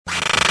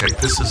Okay,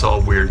 this is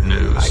all weird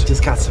news. I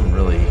just got some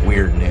really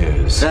weird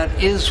news. That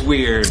is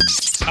weird.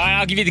 All right,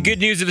 I'll give you the good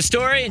news of the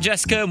story, and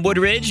Jessica and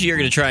Woodridge, you're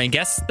going to try and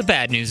guess the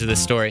bad news of the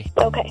story.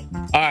 Okay.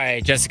 All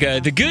right,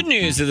 Jessica, the good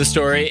news of the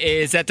story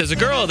is that there's a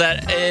girl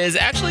that has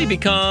actually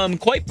become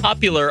quite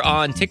popular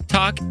on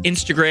TikTok,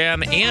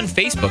 Instagram, and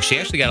Facebook. She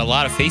actually got a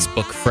lot of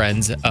Facebook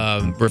friends,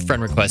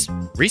 friend requests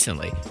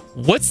recently.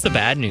 What's the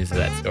bad news of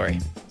that story?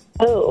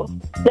 Oh,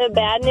 the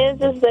bad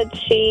news is that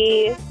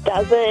she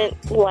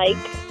doesn't like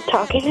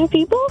talking to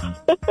people.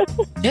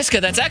 Jessica,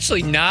 that's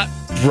actually not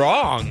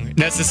wrong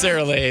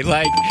necessarily.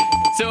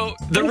 So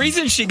the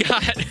reason she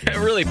got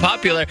really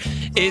popular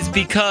is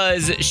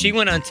because she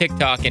went on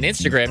TikTok and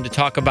Instagram to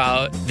talk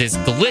about this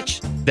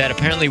glitch that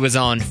apparently was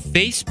on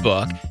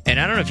Facebook. And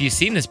I don't know if you've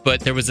seen this, but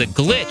there was a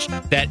glitch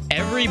that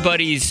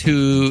everybody's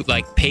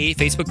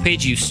Facebook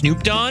page you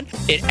snooped on,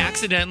 it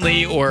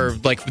accidentally or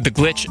the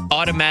glitch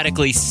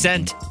automatically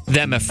sent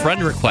them a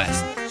friend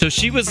request. So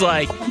she was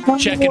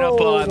checking up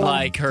on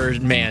her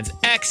man's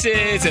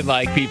exes and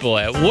people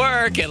at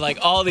work and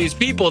all these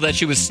people that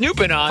she was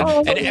snooping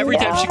on. And every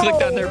time she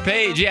clicked on their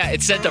page,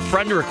 it sent a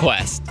friend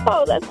request.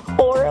 Oh, that's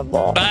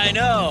horrible. I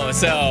know.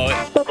 So,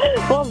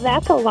 well,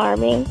 that's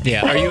alarming.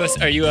 Yeah. Are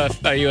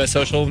you a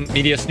social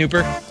media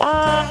snooper?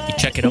 You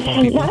checking up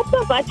on people? Not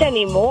so much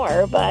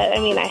anymore, but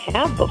I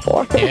have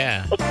before.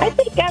 Yeah. I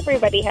think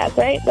everybody has,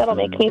 right? That'll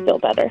make me feel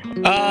better.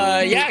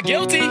 Yeah,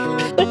 guilty.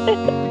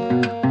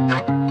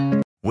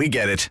 We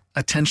get it.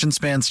 Attention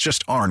spans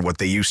just aren't what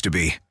they used to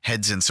be.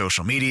 Heads in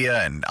social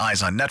media and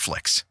eyes on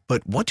Netflix.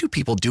 But what do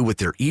people do with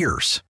their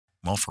ears?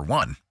 Well, for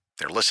one,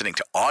 they're listening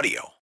to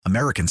audio.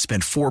 Americans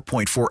spend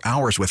 4.4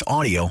 hours with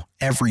audio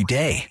every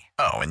day.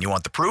 Oh, and you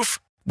want the proof?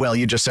 Well,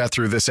 you just sat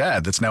through this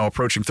ad that's now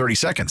approaching 30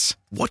 seconds.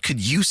 What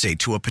could you say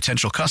to a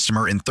potential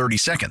customer in 30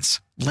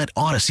 seconds? Let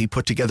Odyssey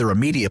put together a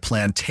media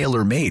plan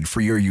tailor-made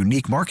for your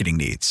unique marketing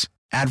needs.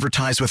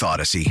 Advertise with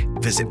Odyssey.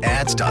 Visit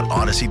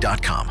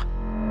ads.odyssey.com.